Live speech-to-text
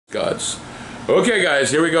Gods. Okay,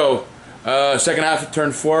 guys, here we go. Second half of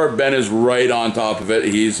turn 4. Ben is right on top of it.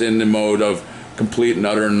 He's in the mode of complete and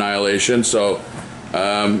utter annihilation. So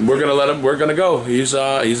we're gonna let him. We're gonna go. He's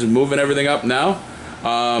moving everything up now.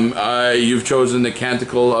 You've chosen the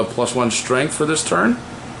Canticle of +1 strength for this turn.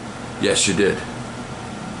 Yes, you did.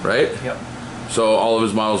 Right? Yep. So all of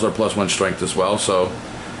his models are +1 strength as well. So,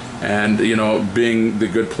 and you know, being the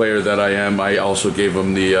good player that I am, I also gave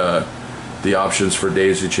him the options for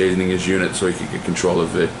daisy chaining his unit so he could get control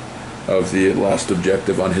of the last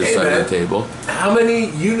objective on his side of the table. How many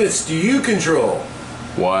units do you control?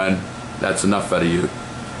 1. That's enough out of you.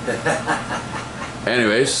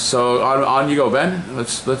 Anyways, so on you go, Ben.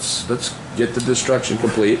 Let's get the destruction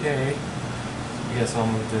complete. Okay. I guess I'll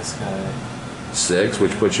move this guy. 6,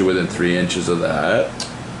 which puts you within 3 inches of that.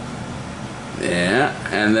 Yeah,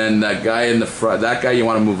 and then that guy in the front, that guy you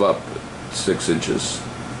want to move up 6 inches.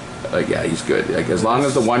 Like, yeah, he's good. Like, as long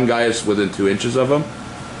as the one guy is within 2 inches of him,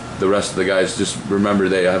 the rest of the guys, just remember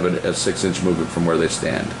they have a 6-inch movement from where they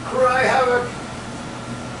stand. Cry havoc!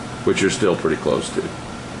 Which you're still pretty close to.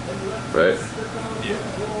 Right? Yeah.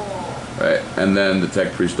 Right. And then the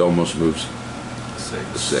Tech Priest almost moves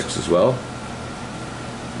 6 as well.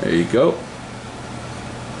 There you go.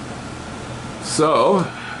 So,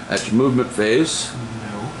 at your movement phase.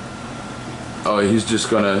 No. Oh, he's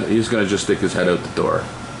gonna just stick his head out the door.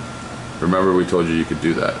 Remember we told you could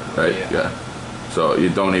do that, right? Yeah. So you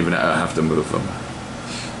don't even have to move them.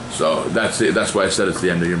 So that's it. That's why I said it's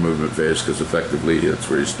the end of your movement phase, because effectively that's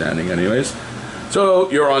where you're standing anyways. So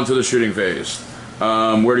you're on to the shooting phase.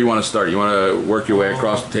 Where do you want to start? You want to work your way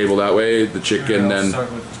across the table that way? The chicken, then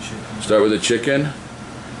start with the chicken. Start with the chicken.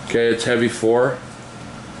 Okay, it's heavy 4.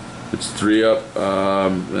 It's 3 up,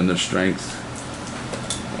 and the strength.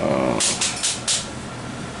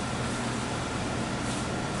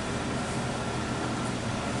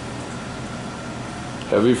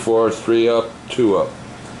 Heavy 4, 3 up, 2 up.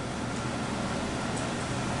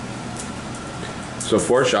 So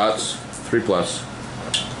 4 shots, 3 plus.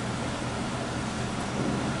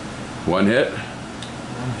 1 hit.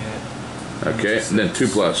 1 hit. Okay, and then 2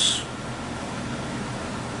 plus.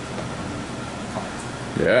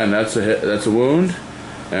 Yeah, and that's a hit. That's a wound.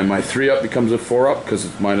 And my 3 up becomes a 4 up because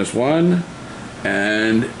it's -1.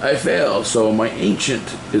 And I fail, so my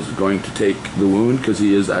ancient is going to take the wound because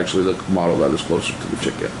he is actually the model that is closer to the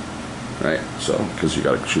chicken, right? So, because you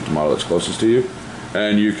got to shoot the model that's closest to you,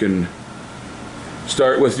 and you can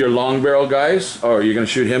start with your long barrel guys. Oh, you're gonna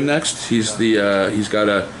shoot him next. He's the he's got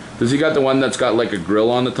a. Does he got the one that's got like a grill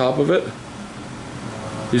on the top of it?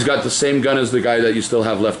 He's got the same gun as the guy that you still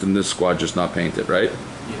have left in this squad, just not painted, right?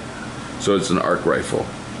 Yeah. So it's an arc rifle.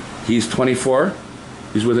 He's 24.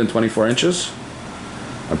 He's within 24 inches.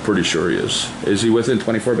 I'm pretty sure he is. Is he within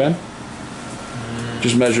 24, Ben?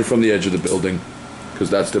 Just measure from the edge of the building, because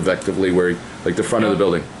that's effectively where he, like the front of the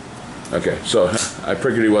building. Okay, so I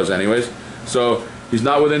figured he was anyways. So he's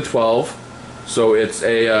not within 12. So it's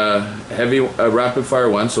a heavy rapid fire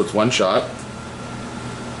 1, so it's 1 shot.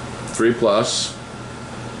 3 plus.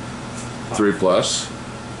 3 plus.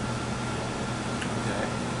 Okay.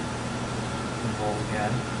 Roll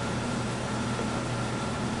again.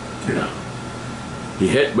 Yeah. He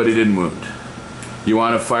hit, but he didn't wound. You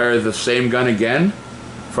want to fire the same gun again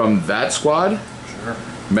from that squad? Sure.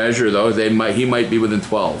 Measure though. He might be within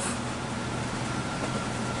 12.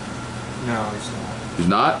 No, he's not. He's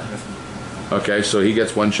not? Okay, so he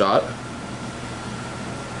gets 1 shot.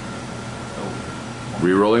 Oh.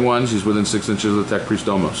 Rerolling ones, he's within 6 inches of the Tech Priest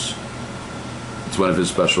Domos. It's one of his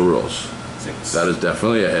special rules. 6. That is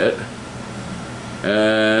definitely a hit.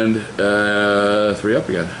 And 3 up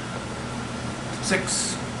again.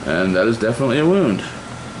 6. And that is definitely a wound.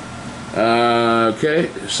 Okay,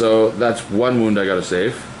 so that's 1 wound I gotta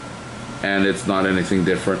save. And it's not anything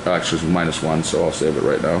different. Actually, it's -1, so I'll save it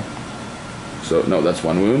right now. So, no, that's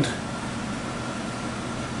 1 wound.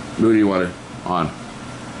 Who do you want it on?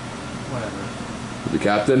 Whatever. The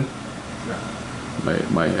captain?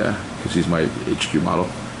 Yeah. Because he's my HQ model.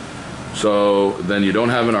 So then you don't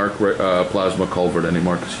have an arc plasma culvert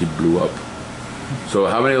anymore because he blew up. So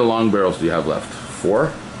how many of the long barrels do you have left? 4? I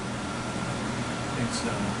think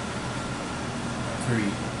so.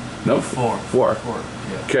 3. No, 4. 4. 4.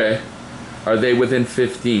 Yeah. Okay. Are they within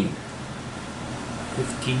 15?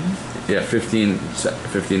 15? Yeah,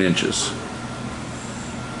 15 inches.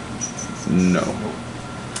 No.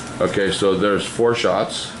 Okay, so there's 4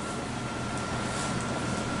 shots.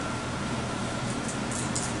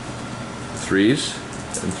 3s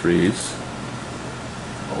and 3s.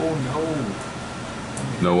 Oh no.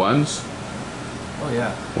 No 1s? Oh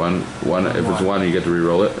yeah. One. If it's 1, you get to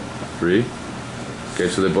re-roll it. 3. Okay,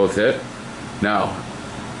 so they both hit. Now,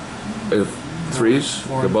 if threes,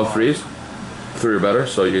 Four they're and both five. threes. 3 or better,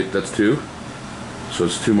 so that's 2. So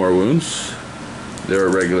it's 2 more wounds. There are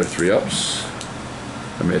regular 3-ups.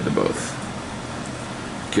 I made them both.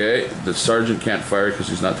 Okay, the sergeant can't fire because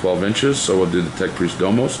he's not 12 inches, so we'll do the Tech Priest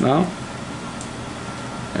Domos now.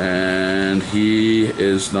 And he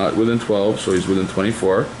is not within 12, so he's within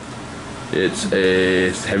 24. It's a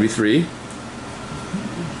heavy 3.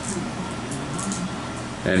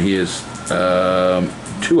 And he is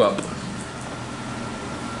 2 up.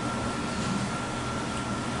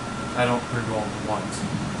 I don't reroll once.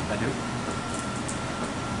 I do.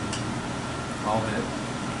 I'll hit.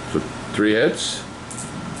 So 3 hits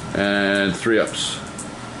and 3 ups.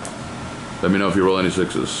 Let me know if you roll any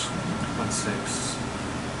 6s. 1 6.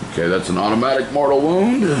 Okay, that's an automatic mortal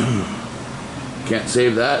wound. Can't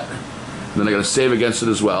save that. Then I gotta save against it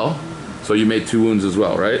as well. So you made 2 wounds as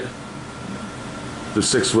well, right? The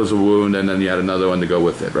 6 was a wound, and then you had another one to go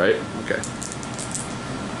with it, right? Okay.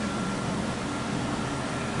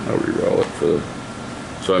 I'll re-roll it for the...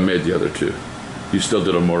 So I made the other 2. You still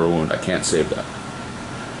did a mortal wound. I can't save that.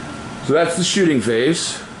 So that's the shooting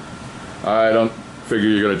phase. I don't figure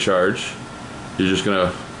you're gonna charge. You're just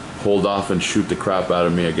gonna hold off and shoot the crap out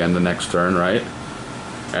of me again the next turn, right?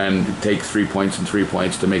 And take 3 points and 3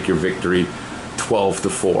 points to make your victory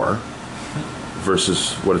 12-4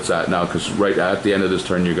 versus what it's at now, because right at the end of this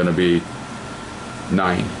turn you're gonna be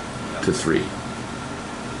 9-3.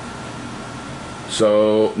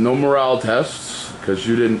 So no morale tests, because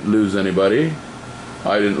you didn't lose anybody.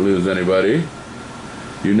 I didn't lose anybody.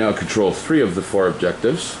 You now control 3 of the 4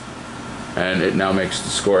 objectives, and it now makes the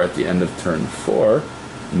score at the end of turn 4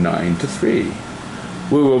 9-3.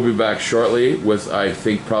 We will be back shortly with, I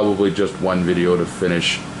think, probably just one video to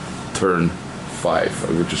finish turn 5.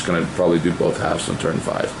 We're just going to probably do both halves on turn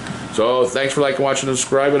 5. So thanks for liking, watching, and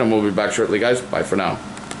subscribing, and we'll be back shortly, guys. Bye for now.